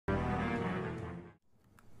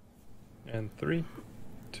And 3,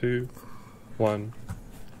 2, 1.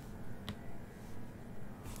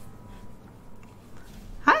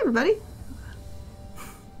 Hi, everybody.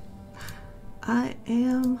 I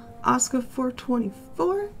am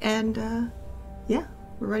asuka424, and yeah,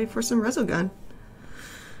 we're ready for some Resogun.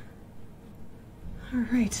 All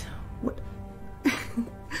right,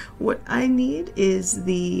 what I need is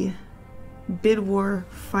the bid war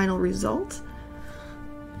final result.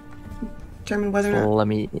 Determine whether or not. Let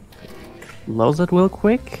me load it real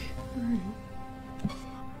quick.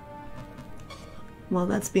 While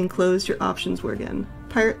that's being closed, your options were again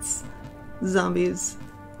pirates, zombies,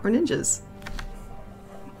 or ninjas.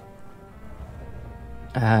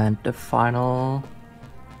 And the final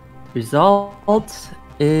result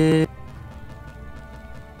is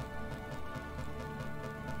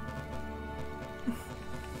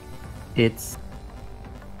it's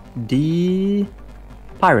the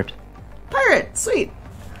pirate. Pirate! Sweet!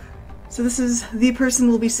 So this is the person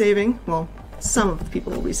we'll be saving. Well, some of the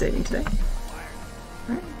people we'll be saving today.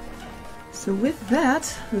 Alright. So with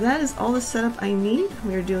that, that is all the setup I need.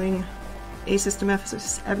 We are doing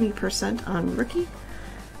Acis-Mefitis 70% on Rookie.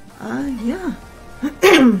 Yeah.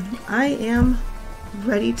 I am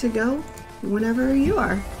ready to go whenever you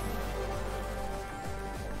are.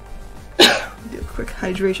 Do a quick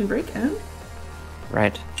hydration break and...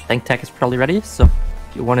 Right. I think Tech is probably ready, so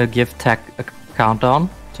you want to give Tech a countdown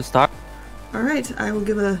to start? Alright, I will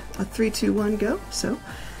give it a 3, 2, 1 go. So,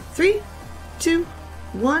 3, 2,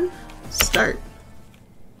 1, start.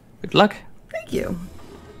 Good luck. Thank you.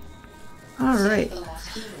 Alright.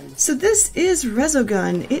 So this is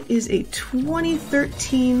Resogun. It is a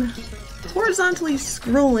 2013 horizontally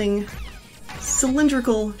scrolling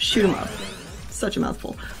cylindrical shoot 'em up. Such a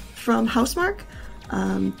mouthful. From Housemarque.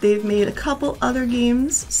 They've made a couple other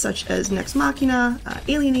games, such as Nex Machina,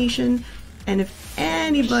 Alienation, and if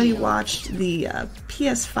anybody watched the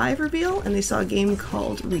PS5 reveal and they saw a game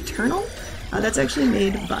called Returnal, that's actually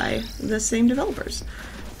made by the same developers.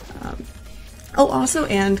 Oh, also,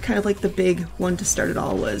 and kind of like the big one to start it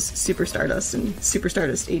all was Super Stardust and Super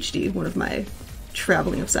Stardust HD, one of my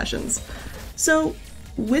traveling obsessions. So,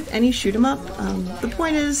 with any shoot 'em up, the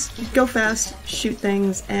point is go fast, shoot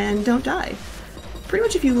things, and don't die. Pretty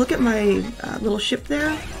much if you look at my little ship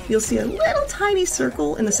there, you'll see a little tiny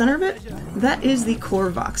circle in the center of it. That is the core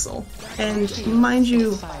voxel. And mind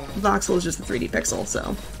you, voxel is just a 3D pixel,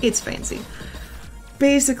 so it's fancy.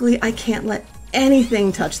 Basically, I can't let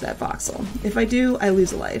anything touch that voxel. If I do, I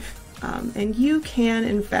lose a life. And you can,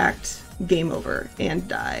 in fact, game over and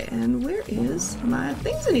die. And where is my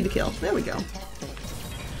things I need to kill? There we go.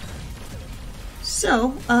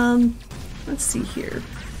 So, let's see here.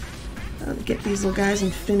 Get these little guys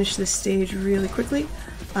and finish this stage really quickly.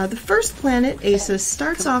 The first planet, Acis,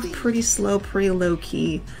 starts off pretty slow, pretty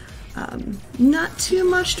low-key. Not too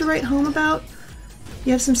much to write home about.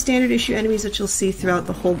 You have some standard issue enemies that you'll see throughout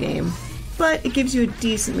the whole game, but it gives you a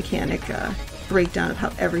decent mechanic breakdown of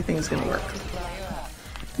how everything is going to work.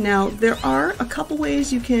 Now, there are a couple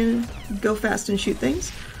ways you can go fast and shoot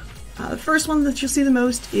things. The first one that you'll see the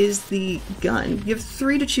most is the gun. You have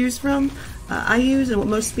 3 to choose from. I use, and what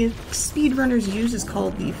most speedrunners use, is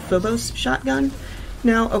called the Phobos shotgun.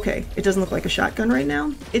 Now, okay, it doesn't look like a shotgun right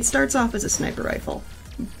now. It starts off as a sniper rifle.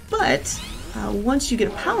 But, once you get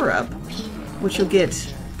a power-up, which you'll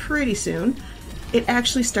get pretty soon, it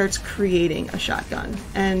actually starts creating a shotgun.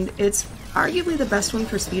 And it's arguably the best one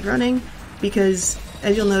for speedrunning, because,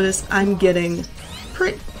 as you'll notice, I'm getting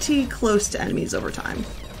pretty close to enemies over time.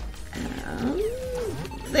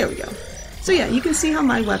 There we go. So yeah, you can see how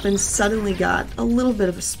my weapon suddenly got a little bit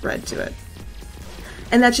of a spread to it.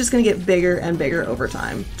 And that's just going to get bigger and bigger over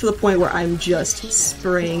time, to the point where I'm just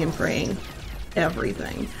spraying and praying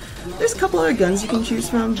everything. There's a couple other guns you can choose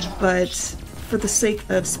from, but for the sake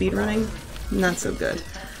of speedrunning, not so good.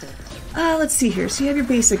 Let's see here. So you have your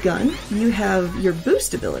basic gun, you have your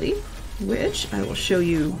boost ability, which I will show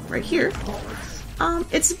you right here.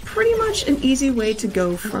 It's pretty much an easy way to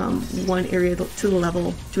go from one area to the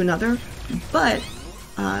level to another, but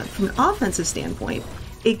from an offensive standpoint,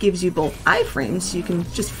 it gives you both iframes, so you can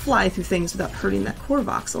just fly through things without hurting that core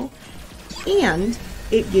voxel, and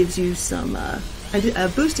it gives you some a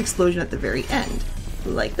boost explosion at the very end,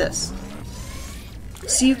 like this.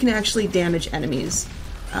 So you can actually damage enemies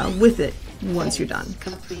with it once you're done.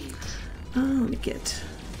 Let me get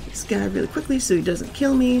this guy really quickly so he doesn't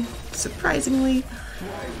kill me, surprisingly.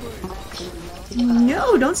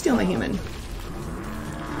 No, don't steal my human.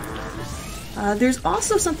 There's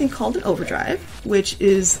also something called an overdrive, which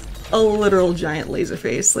is a literal giant laser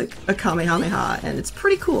face, like a Kamehameha, and it's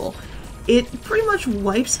pretty cool. It pretty much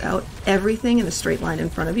wipes out everything in a straight line in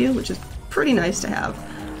front of you, which is pretty nice to have.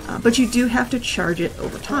 But you do have to charge it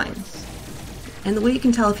over time. And the way you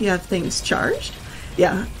can tell if you have things charged,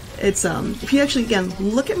 yeah, it's if you actually, again,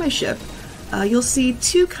 look at my ship, you'll see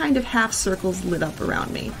two kind of half circles lit up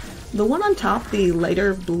around me. The one on top, the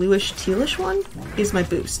lighter bluish tealish one, is my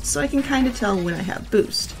boost, so I can kind of tell when I have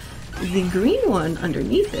boost. The green one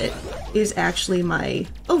underneath it is actually my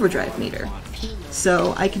overdrive meter,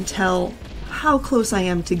 so I can tell how close I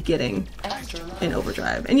am to getting an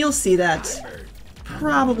overdrive, and you'll see that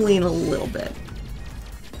probably in a little bit.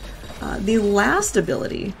 The last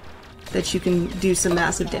ability that you can do some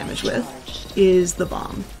massive damage with is the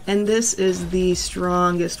bomb, and this is the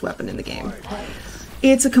strongest weapon in the game.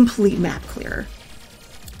 It's a complete map clearer.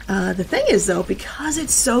 The thing is though, because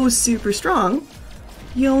it's so super strong,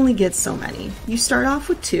 you only get so many. You start off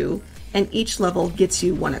with 2, and each level gets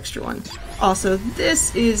you 1 extra one. Also,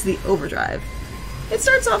 this is the overdrive. It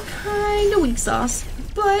starts off kinda weak sauce,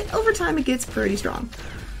 but over time it gets pretty strong.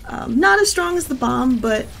 Not as strong as the bomb,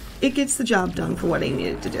 but it gets the job done for what I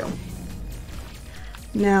needed to do.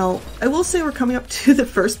 Now, I will say we're coming up to the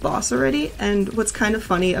first boss already, and what's kind of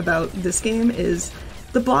funny about this game is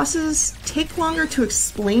the bosses take longer to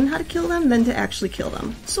explain how to kill them than to actually kill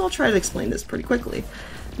them. So I'll try to explain this pretty quickly.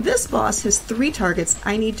 This boss has 3 targets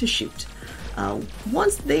I need to shoot.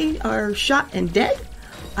 Once they are shot and dead,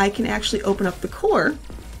 I can actually open up the core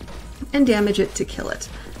and damage it to kill it.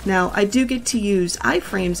 Now, I do get to use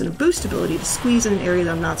iframes and a boost ability to squeeze in an area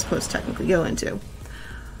that I'm not supposed to technically go into.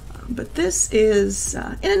 But this is,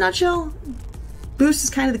 in a nutshell, boost is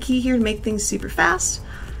kind of the key here to make things super fast.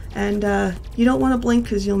 And you don't want to blink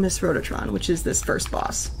because you'll miss Rototron, which is this first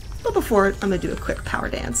boss. But before it, I'm going to do a quick power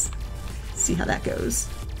dance. See how that goes.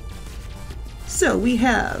 So we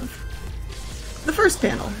have the first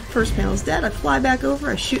panel. First panel is dead. I fly back over.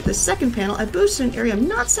 I shoot the second panel. I boost in an area I'm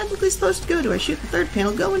not technically supposed to go to. I shoot the third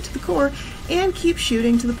panel, go into the core, and keep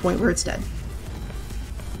shooting to the point where it's dead.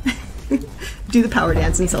 Do the power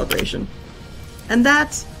dance in celebration. And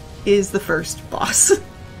that is the first boss.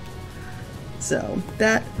 So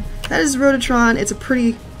that is Rototron. It's a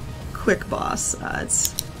pretty quick boss,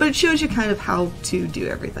 but it shows you kind of how to do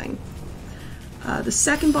everything. The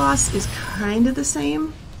second boss is kind of the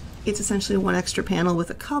same. It's essentially 1 extra panel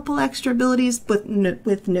with a couple extra abilities, but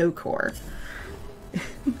with no core.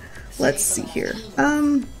 Let's see here.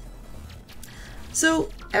 So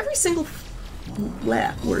every single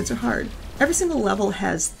words are hard. Every single level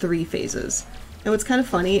has 3 phases. And what's kind of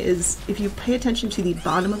funny is if you pay attention to the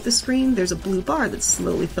bottom of the screen, there's a blue bar that's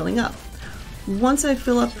slowly filling up. Once I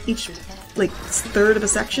fill up each third of a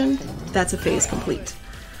section, that's a phase complete.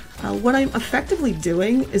 What I'm effectively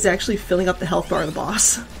doing is actually filling up the health bar of the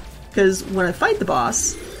boss. Because when I fight the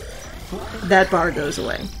boss, that bar goes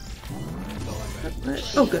away.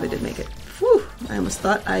 Oh good, I did make it. Whew, I almost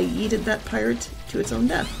thought I yeeted that pirate to its own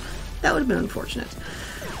death. That would have been unfortunate.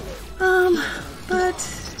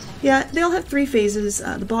 But yeah, they all have 3 phases.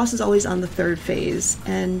 The boss is always on the 3rd phase,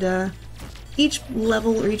 and each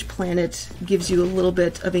level or each planet gives you a little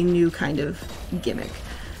bit of a new kind of gimmick.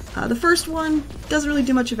 The first one doesn't really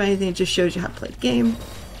do much of anything, it just shows you how to play the game.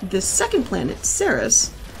 The second planet,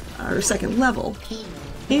 Ceres, or second level,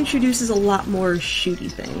 introduces a lot more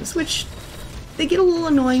shooty things, which they get a little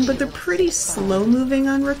annoying, but they're pretty slow moving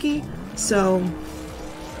on Rookie, so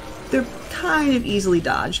they're kind of easily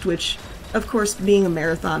dodged, which, of course, being a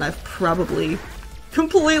marathon, I've probably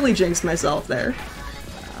completely jinxed myself there.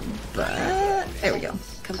 But there we go.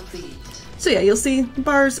 Complete. So yeah, you'll see the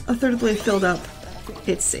bar's a third of the way filled up.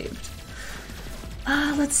 It's saved.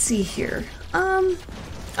 Let's see here.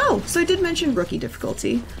 Oh, so I did mention Rookie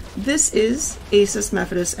difficulty. This is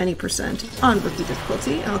Acis-Mefitis any percent on Rookie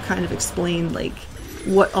difficulty, and I'll kind of explain like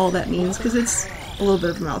what all that means because it's a little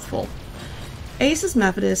bit of a mouthful.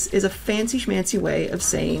 Acis-Mefitis is a fancy schmancy way of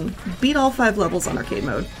saying beat all 5 levels on arcade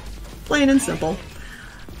mode. Plain and simple.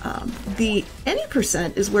 The any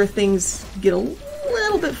percent is where things get a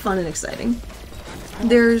little bit fun and exciting.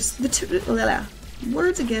 There's the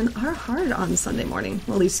words again are hard on Sunday morning.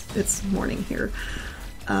 Well, at least it's morning here.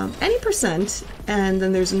 Any percent, and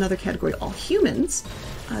then there's another category, all humans.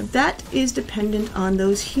 That is dependent on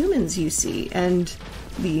those humans you see, and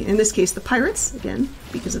in this case, the pirates, again,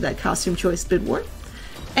 because of that costume choice bid war.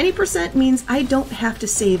 Any percent means I don't have to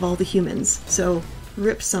save all the humans, so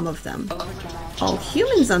rip some of them. All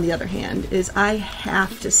humans, on the other hand, is I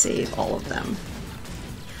have to save all of them.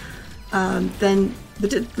 Then the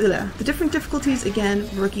different difficulties, again,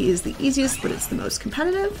 Rookie is the easiest, but it's the most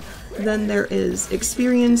competitive. Then there is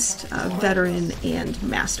Experienced, Veteran, and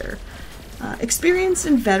Master. Experienced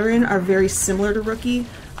and Veteran are very similar to Rookie.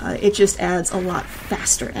 It just adds a lot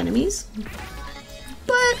faster enemies.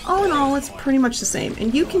 But But all in all, it's pretty much the same,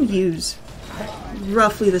 and you can use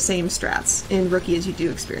roughly the same strats in Rookie as you do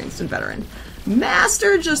Experienced and Veteran.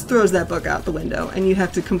 Master just throws that book out the window, and you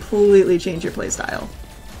have to completely change your playstyle.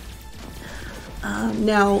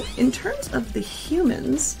 Now, in terms of the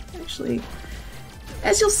humans, actually,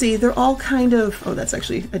 as you'll see, they're all kind of... Oh, that's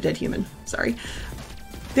actually a dead human. Sorry.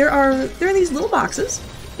 They're in these little boxes,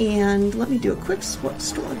 and let me do a quick swag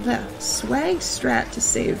strat to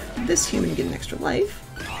save this human and get an extra life.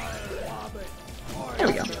 There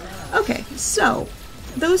we go. Okay, so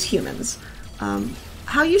those humans,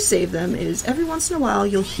 how you save them is every once in a while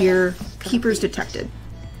you'll hear keepers detected,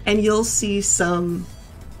 and you'll see some,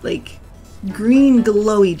 like, green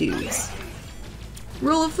glowy dudes.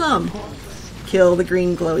 Rule of thumb, kill the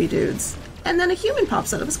green glowy dudes, and then a human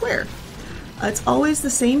pops out of a square. It's always the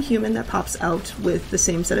same human that pops out with the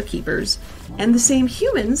same set of keepers, and the same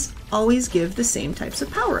humans always give the same types of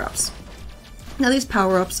power-ups. Now these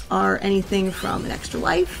power-ups are anything from an extra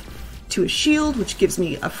life, to a shield, which gives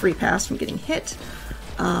me a free pass from getting hit,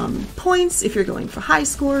 points if you're going for high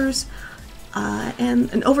scores,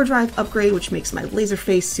 and an overdrive upgrade, which makes my laser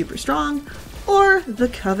face super strong, or the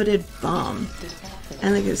coveted bomb.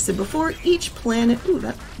 And like I said before, each planet... Ooh,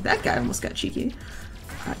 that guy almost got cheeky.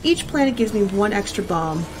 Each planet gives me one extra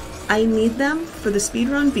bomb. I need them for the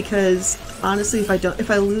speedrun because, honestly,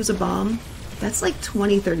 if I lose a bomb, that's like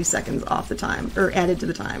 20-30 seconds off the time, or added to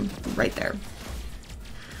the time, right there.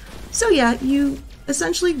 So yeah, you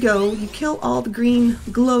essentially you kill all the green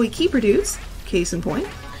glowy keeper dudes, case in point.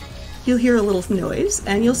 You'll hear a little noise,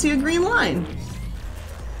 and you'll see a green line.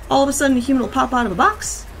 All of a sudden, a human will pop out of a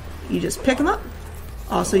box. You just pick them up.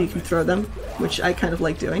 Also, you can throw them, which I kind of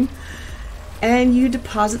like doing. And you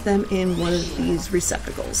deposit them in one of these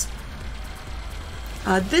receptacles.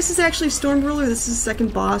 This is actually Storm Ruler. This is the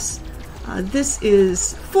second boss. This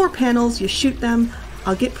is 4 panels. You shoot them.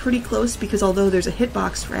 I'll get pretty close because although there's a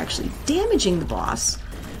hitbox for actually damaging the boss,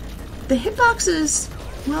 the hitboxes,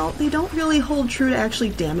 well, they don't really hold true to actually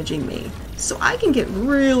damaging me. So I can get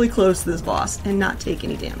really close to this boss and not take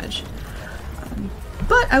any damage.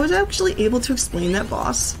 But I was actually able to explain that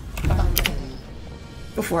boss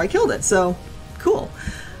before I killed it, so cool.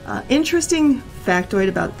 Interesting factoid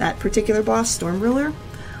about that particular boss, Storm Ruler.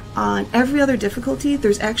 On every other difficulty,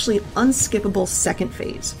 there's actually an unskippable second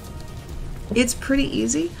phase. It's pretty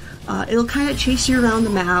easy. It'll kind of chase you around the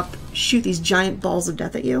map, shoot these giant balls of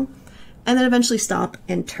death at you, and then eventually stop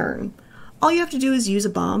and turn. All you have to do is use a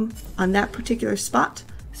bomb on that particular spot,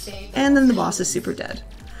 and then the boss is super dead.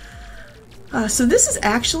 So this is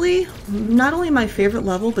actually not only my favorite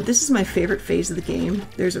level, but this is my favorite phase of the game.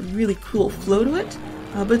 There's a really cool flow to it,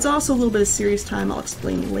 but it's also a little bit of serious time I'll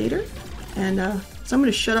explain later. And so I'm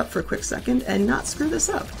going to shut up for a quick second and not screw this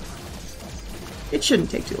up. It shouldn't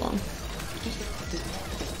take too long.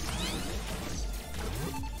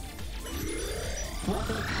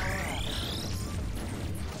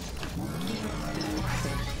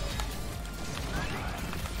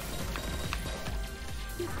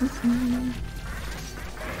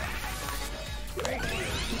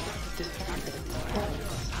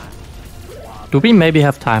 Do we maybe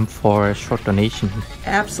have time for a short donation?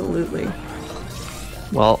 Absolutely.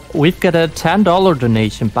 Well, we've got a $10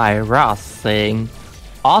 donation by Ross saying,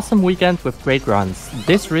 "Awesome weekend with great runs.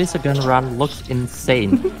 This Resogun run looks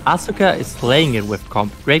insane. Asuka is slaying it with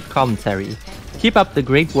great commentary. Keep up the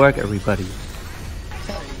great work, everybody."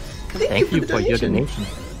 Thank you for your donation.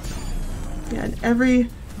 Yeah, and every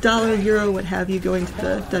dollar, euro, what have you, going to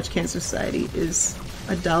the Dutch Cancer Society is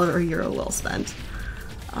a dollar or euro well spent.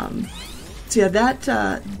 So yeah,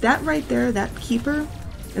 that right there, that keeper,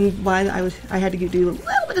 and why I had to do a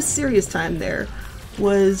little bit of serious time there,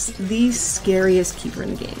 was the scariest keeper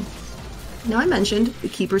in the game. Now I mentioned the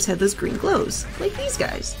keepers had those green glows, like these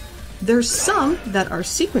guys. There's some that are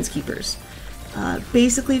sequence keepers.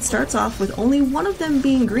 Basically, it starts off with only one of them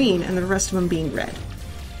being green and the rest of them being red.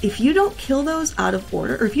 If you don't kill those out of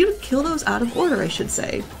order, or if you kill those out of order, I should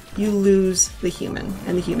say, you lose the human,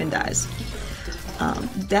 and the human dies.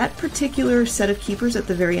 That particular set of keepers at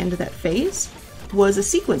the very end of that phase was a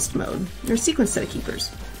sequenced mode, or sequenced set of keepers.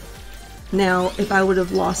 Now, if I would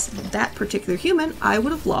have lost that particular human, I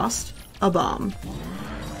would have lost a bomb.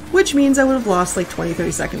 Which means I would have lost like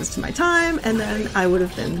 20-30 seconds to my time, and then I would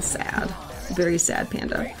have been sad. Very sad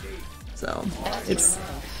panda. So, it's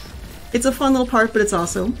a fun little part, but it's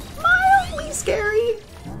also mildly scary.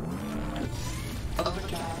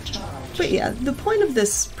 But yeah, the point of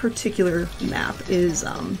this particular map is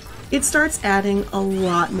it starts adding a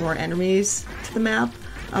lot more enemies to the map,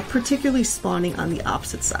 particularly spawning on the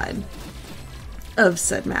opposite side of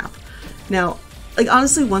said map. Now, Like,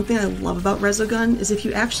 honestly, one thing I love about Resogun is if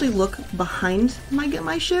you actually look behind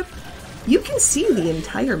my ship, you can see the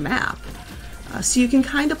entire map. So you can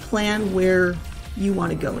kind of plan where you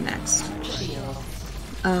want to go next.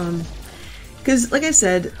 Because, like I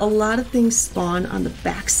said, a lot of things spawn on the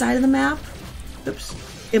back side of the map. Oops.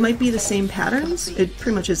 It might be the same patterns. It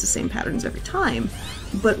pretty much is the same patterns every time.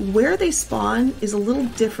 But where they spawn is a little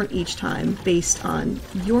different each time based on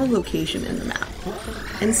your location in the map.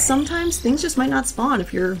 And sometimes things just might not spawn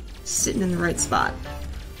if you're sitting in the right spot.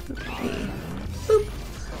 Okay. Boop.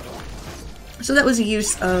 So that was a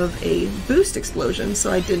use of a boost explosion,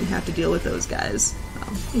 so I didn't have to deal with those guys.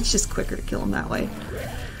 It's just quicker to kill them that way.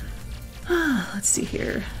 Let's see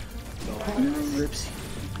here. Oops.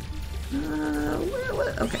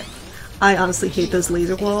 Okay. I honestly hate those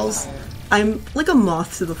laser walls. I'm like a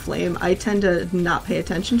moth to the flame. I tend to not pay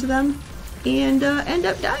attention to them and end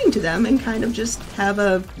up dying to them and kind of just have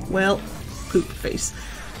a, well, poop face.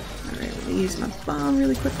 Alright, let me use my bomb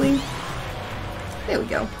really quickly. There we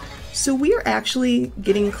go. So we are actually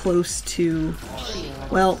getting close to,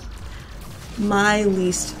 well, my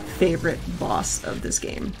least favorite boss of this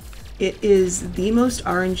game. It is the most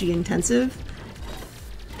RNG intensive,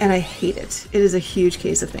 and I hate it. It is a huge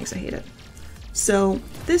case of thanks, I hate it. So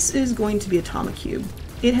this is going to be Atomic Cube.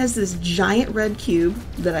 It has this giant red cube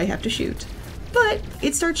that I have to shoot, but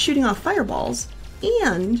it starts shooting off fireballs,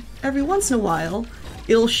 and every once in a while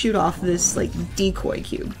it'll shoot off this like decoy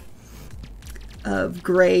cube of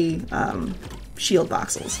gray shield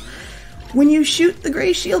voxels. When you shoot the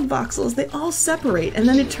gray shield voxels, they all separate, and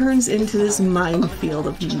then it turns into this minefield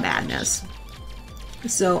of madness.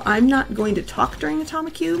 So I'm not going to talk during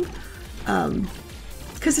Atomic Cube,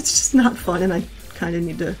 because it's just not fun, and I kind of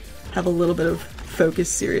need to have a little bit of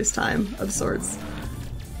focused, serious time of sorts.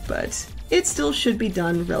 But it still should be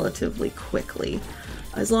done relatively quickly.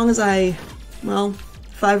 As long as I, well,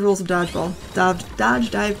 5 rules of dodgeball. Dodge,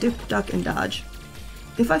 dive, dip, duck, and dodge.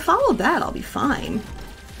 If I follow that, I'll be fine.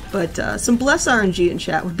 But some bless RNG in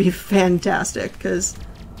chat would be fantastic, because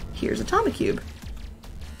here's Atomic Cube.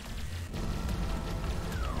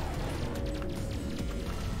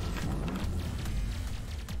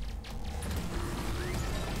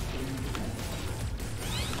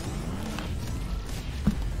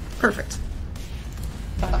 Perfect.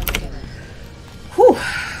 Whew.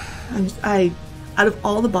 Out of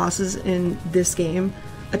all the bosses in this game,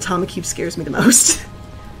 Atomic Cube scares me the most.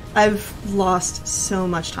 I've lost so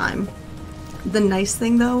much time. The nice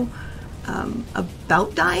thing, though,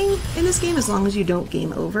 about dying in this game, as long as you don't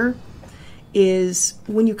game over, is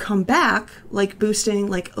when you come back, like boosting,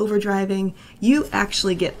 like overdriving, you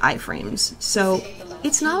actually get iframes. So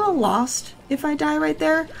it's not a lost if I die right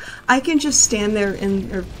there. I can just stand there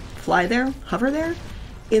or fly there, hover there,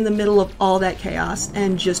 in the middle of all that chaos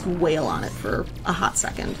and just wail on it for a hot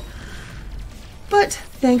second. But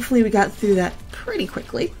thankfully we got through that pretty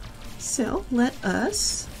quickly. So let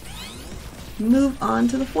us move on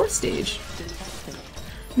to the 4th stage.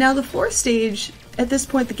 Now the 4th stage, at this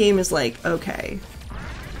point the game is like, okay,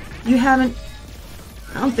 you haven't,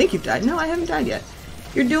 I don't think you've died. No, I haven't died yet.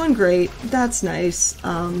 You're doing great. That's nice.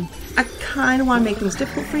 I kind of want to make things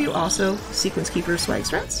difficult for you. Also, Sequence Keeper swag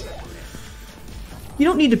strats. You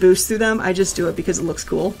don't need to boost through them. I just do it because it looks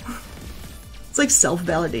cool. It's like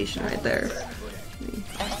self-validation right there.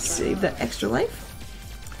 Save that extra life.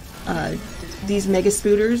 These mega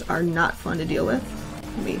spooters are not fun to deal with.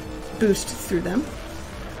 Let me boost through them.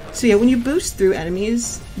 So yeah, when you boost through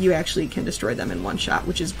enemies, you actually can destroy them in one shot,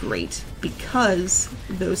 which is great because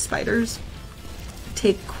those spiders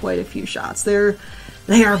take quite a few shots.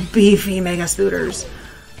 They are beefy mega spooters.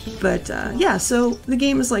 But yeah, so the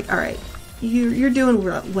game is like, alright, you're doing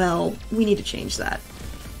well, we need to change that.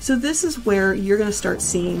 So this is where you're going to start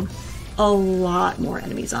seeing a lot more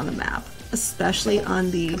enemies on the map, especially on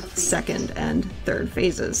the 2nd and 3rd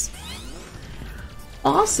phases.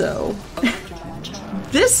 Also,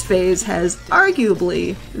 this phase has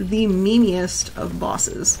arguably the memeiest of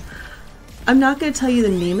bosses. I'm not going to tell you the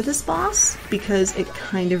name of this boss because it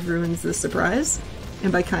kind of ruins the surprise.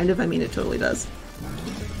 And by kind of, I mean it totally does.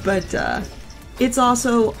 But it's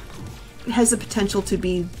also has the potential to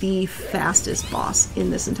be the fastest boss in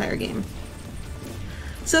this entire game.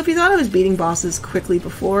 So if you thought I was beating bosses quickly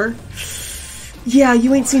before, yeah,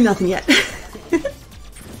 you ain't seen nothing yet.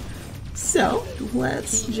 So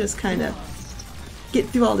let's just kind of get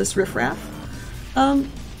through all this riffraff.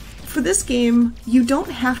 For this game, you don't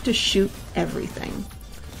have to shoot everything.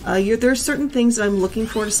 There are certain things that I'm looking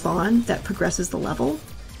for to spawn that progresses the level.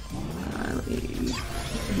 Let me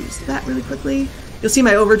use that really quickly. You'll see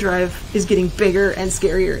my overdrive is getting bigger and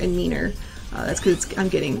scarier and meaner. That's because I'm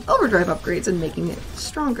getting overdrive upgrades and making it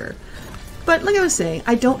stronger. But like I was saying,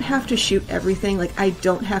 I don't have to shoot everything. Like, I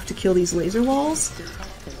don't have to kill these laser walls.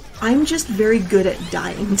 I'm just very good at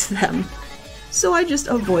dying to them. So I just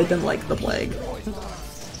avoid them like the plague.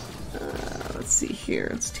 Let's see here.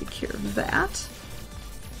 Let's take care of that.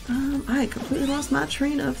 I completely lost my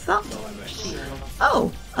train of thought.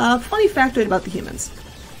 Oh, funny factoid about the humans.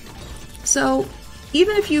 So,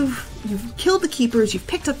 even if you've killed the keepers, you've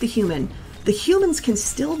picked up the humans can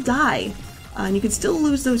still die, and you can still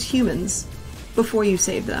lose those humans before you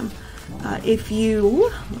save them. If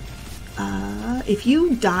you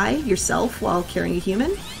die yourself while carrying a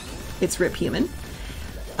human, it's RIP human.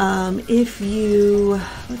 Let's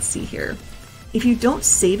see here. If you don't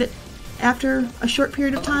save it after a short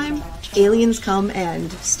period of time, aliens come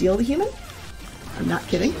and steal the human. I'm not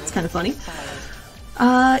kidding, it's kind of funny.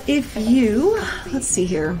 Let's see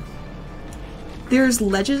here. There's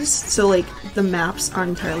ledges, so like the maps aren't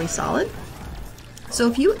entirely solid. So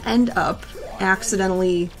if you end up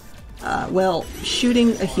accidentally,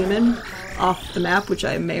 shooting a human off the map, which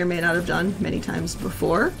I may or may not have done many times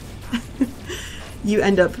before, you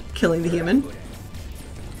end up killing the human.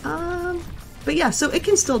 But yeah, so it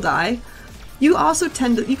can still die. You also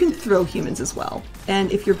you can throw humans as well.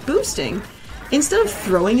 And if you're boosting, instead of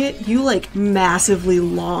throwing it, you like massively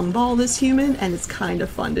long ball this human, and it's kind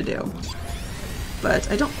of fun to do.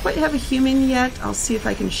 But I don't quite have a human yet. I'll see if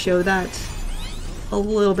I can show that a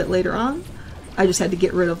little bit later on. I just had to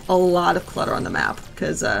get rid of a lot of clutter on the map,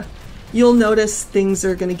 because you'll notice things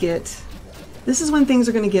are going to get... This is when things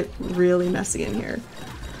are going to get really messy in here.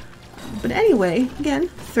 But anyway, again,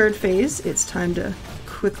 third phase, it's time to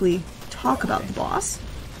quickly talk about the boss.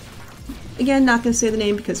 Again, not going to say the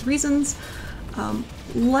name because reasons.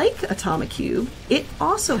 Like Atomic Cube, it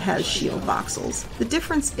also has shield voxels. The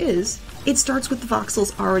difference is, it starts with the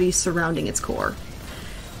voxels already surrounding its core.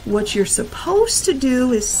 What you're supposed to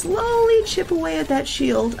do is slowly chip away at that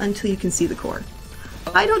shield until you can see the core.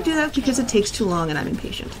 I don't do that because it takes too long and I'm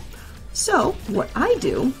impatient. So, what I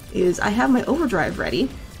do is I have my overdrive ready,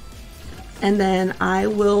 and then I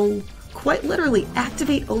will quite literally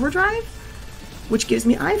activate overdrive, which gives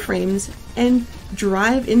me iframes, and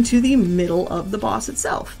drive into the middle of the boss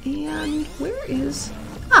itself. And where is...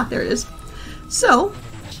 Ah, there it is. So,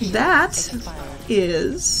 that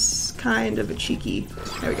is kind of a cheeky...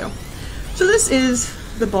 There we go. So this is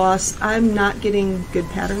the boss. I'm not getting good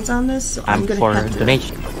patterns on this, so I'm going to have to...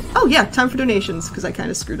 donation. Oh yeah, time for donations, because I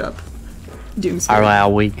kind of screwed up. Doomsday.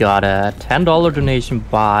 Alright, we got a $10 donation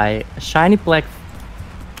by Shiny Black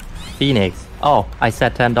Phoenix. Oh, I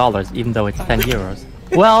said $10, even though it's 10 euros.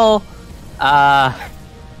 Well,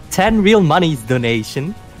 10 real money's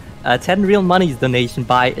donation. 10 real money's donation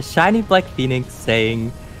by Shiny Black Phoenix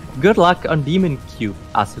saying, "Good luck on Demon Cube,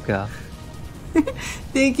 Asuka."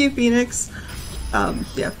 Thank you, Phoenix.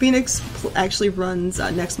 Yeah, Phoenix actually runs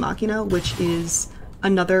Next Machina, which is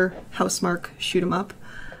another Housemarque shoot 'em up.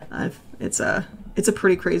 It's a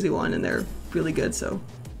pretty crazy one, and they're really good, so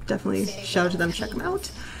definitely shout out to them, check them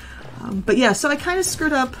out. But yeah, so I kind of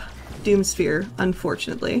screwed up Doomsphere,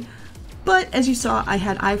 unfortunately. But as you saw, I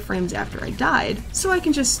had iframes after I died, so I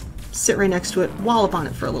can just sit right next to it, wallop on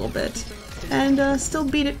it for a little bit, and still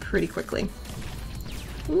beat it pretty quickly.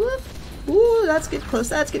 Whoop. Ooh, that's getting close,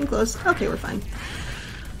 that's getting close. Okay, we're fine.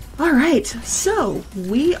 Alright, so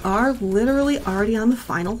we are literally already on the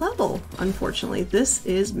final level, unfortunately. This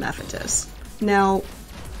is Mefitis. Now,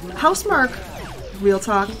 Housemarque, real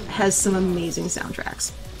talk, has some amazing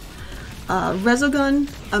soundtracks. Resogun,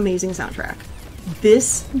 amazing soundtrack.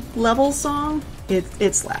 This level song,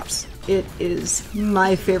 it slaps. It is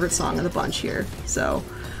my favorite song of the bunch here, so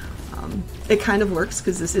it kind of works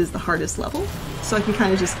because this is the hardest level. So I can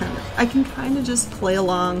kind of just play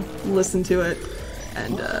along, listen to it,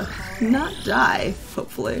 and not die,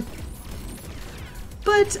 hopefully.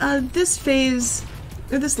 But this phase,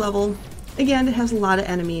 or this level, again, it has a lot of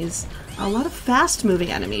enemies, a lot of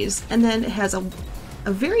fast-moving enemies, and then it has a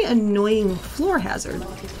very annoying floor hazard,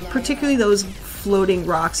 particularly those floating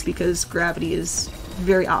rocks, because gravity is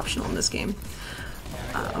very optional in this game.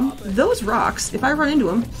 Those rocks, if I run into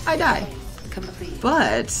them, I die.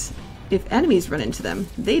 But if enemies run into them,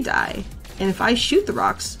 they die. And if I shoot the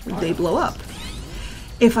rocks, they blow up.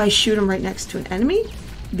 If I shoot them right next to an enemy,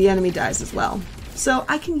 the enemy dies as well. So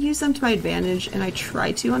I can use them to my advantage, and I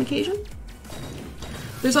try to on occasion.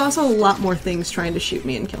 There's also a lot more things trying to shoot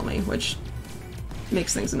me and kill me, which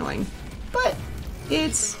makes things annoying. But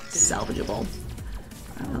it's salvageable.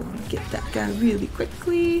 I'll get that guy really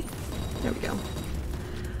quickly. There we go.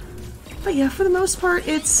 But yeah, for the most part,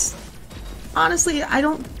 it's... Honestly, I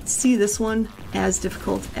don't see this one as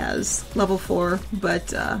difficult as level 4, but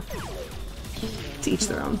to each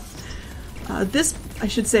their own. This, I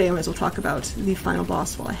should say, I might as well talk about the final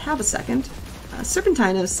boss while I have a second.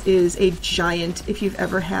 Serpentinus is a giant, if you've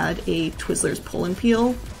ever had a Twizzlers pull and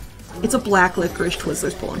peel. It's a black licorice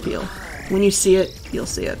Twizzlers pull and peel. When you see it, you'll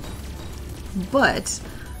see it. But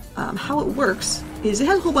how it works is it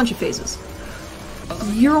has a whole bunch of phases.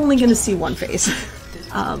 You're only going to see one phase.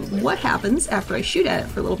 What happens after I shoot at it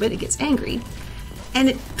for a little bit, it gets angry, and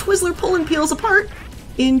it Twizzler pull and peels apart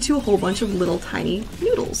into a whole bunch of little tiny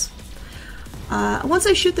noodles. Once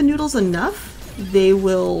I shoot the noodles enough, they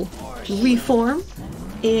will reform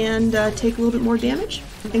and take a little bit more damage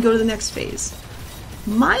and go to the next phase.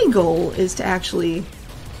 My goal is to actually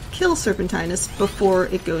kill Serpentinus before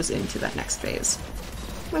it goes into that next phase,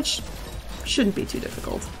 which shouldn't be too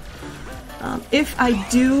difficult. If I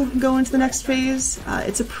do go into the next phase,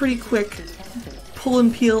 it's a pretty quick pull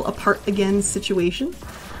and peel apart again situation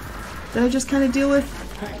that I just kind of deal with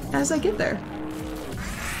as I get there.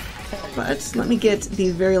 But let me get the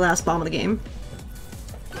very last bomb of the game.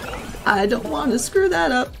 I don't want to screw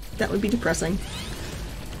that up. That would be depressing.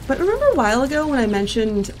 But remember a while ago when I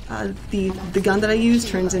mentioned the gun that I use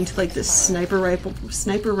turns into like this sniper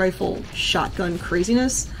rifle shotgun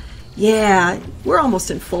craziness? Yeah, we're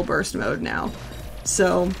almost in full burst mode now.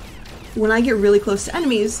 So when I get really close to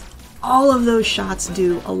enemies, all of those shots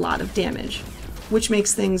do a lot of damage, which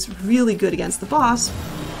makes things really good against the boss,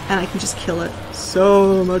 and I can just kill it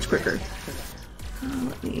so much quicker.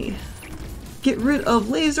 Let me get rid of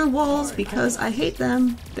laser walls because I hate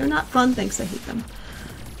them. They're not fun, thanks, I hate them.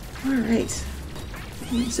 Alright.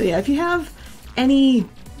 So yeah, if you have any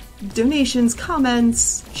donations,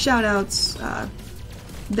 comments, shoutouts,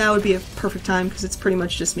 that would be a perfect time because it's pretty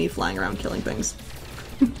much just me flying around killing things.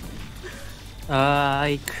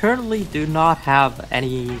 I currently do not have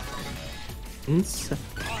any,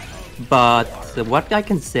 but what I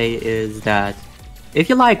can say is that if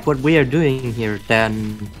you like what we are doing here,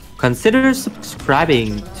 then consider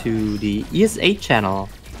subscribing to the ESA channel,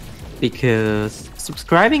 because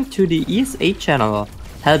subscribing to the ESA channel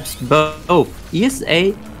helps both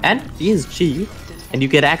ESA and BSG, and you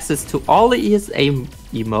get access to all the ESA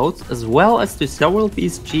emotes as well as to several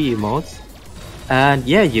BSG emotes. And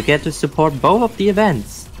yeah, you get to support both of the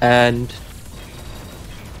events. And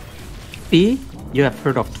B, you have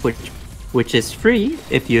heard of Twitch, which is free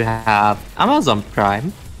if you have Amazon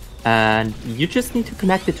Prime, and you just need to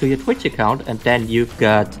connect it to your Twitch account, and then you've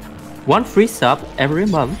got one free sub every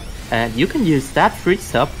month, and you can use that free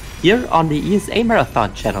sub here on the ESA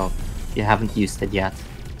Marathon channel if you haven't used it yet.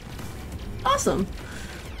 Awesome.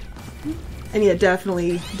 And yeah,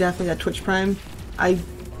 definitely that Twitch Prime. I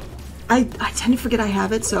tend to forget I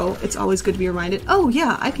have it, so it's always good to be reminded, oh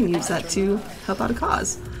yeah, I can use that to help out a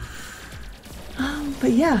cause.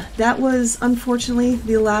 But yeah, that was unfortunately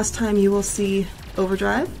the last time you will see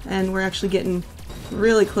Overdrive, and we're actually getting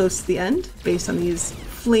really close to the end based on these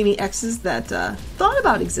flamey X's that thought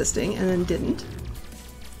about existing and then didn't.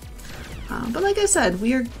 But like I said,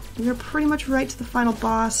 we are pretty much right to the final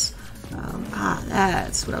boss.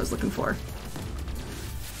 That's what I was looking for.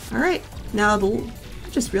 Alright, now I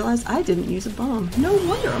just realized I didn't use a bomb. No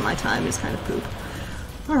wonder my time is kind of poop.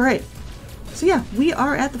 Alright, so yeah, we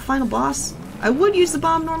are at the final boss. I would use the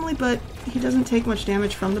bomb normally, but he doesn't take much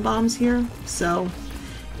damage from the bombs here, so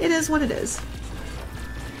it is what it is.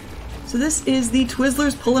 So this is the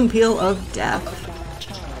Twizzlers Pull and Peel of Death.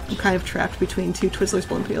 I'm kind of trapped between two Twizzlers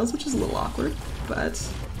Pull and Peels, which is a little awkward, but...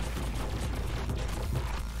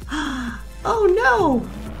 Oh no!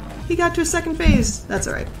 He got to a second phase. That's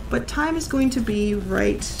alright. But time is going to be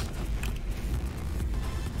right...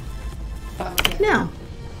 now.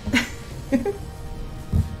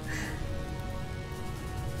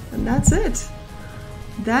 And that's it.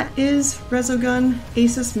 That is Resogun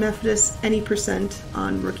Acis-Mefitis any percent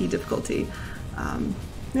on rookie difficulty.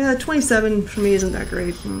 Yeah, 27 for me isn't that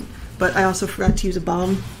great, but I also forgot to use a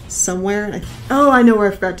bomb somewhere. I know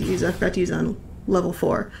where I forgot to use it. I forgot to use it on level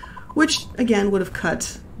 4, which again would have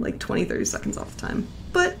cut like 20-30 seconds off the time.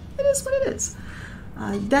 But it is what it is.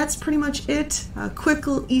 That's pretty much it. A quick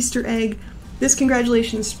little Easter egg. This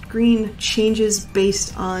congratulations screen changes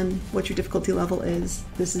based on what your difficulty level is.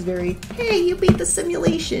 This is very, hey, you beat the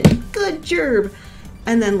simulation, good job.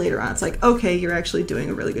 And then later on it's like, okay, you're actually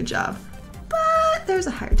doing a really good job. But there's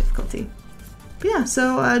a higher difficulty. But yeah,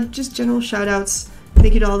 so just general shout outs.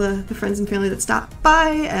 Thank you to all the friends and family that stopped by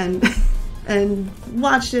and and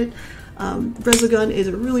watched it. Resogun is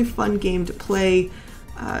a really fun game to play.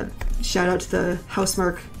 Shout out to the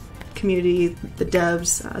Housemarque community, the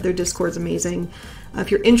devs, their Discord's amazing. If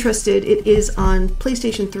you're interested, it is on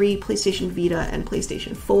PlayStation 3, PlayStation Vita, and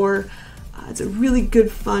PlayStation 4. It's a really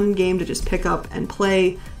good, fun game to just pick up and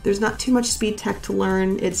play. There's not too much speed tech to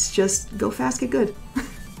learn. It's just go fast, get good.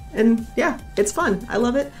 And yeah, it's fun. I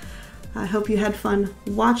love it. I hope you had fun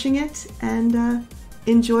watching it, and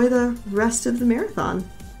enjoy the rest of the marathon.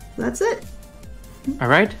 That's it. All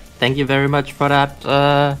right. Thank you very much for that,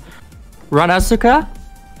 Run Asuka.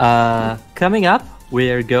 Coming up,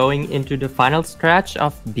 we're going into the final stretch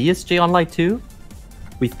of BSG Online 2.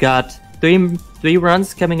 We've got three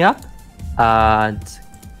runs coming up. And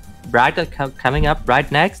coming up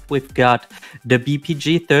right next, we've got the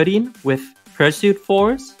BPG 13 with Pursuit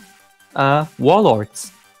Force,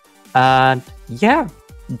 Warlords. And yeah,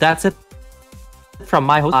 that's it from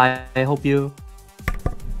my host. I hope you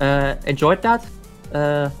enjoyed that.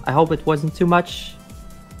 I hope it wasn't too much.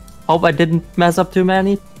 Hope I didn't mess up too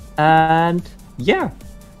many. And yeah,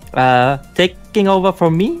 taking over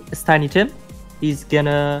from me is Tiny Tim. He's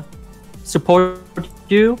gonna support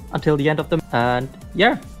you until the end of the... And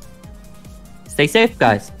yeah, stay safe,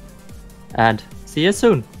 guys. And see you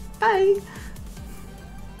soon. Bye.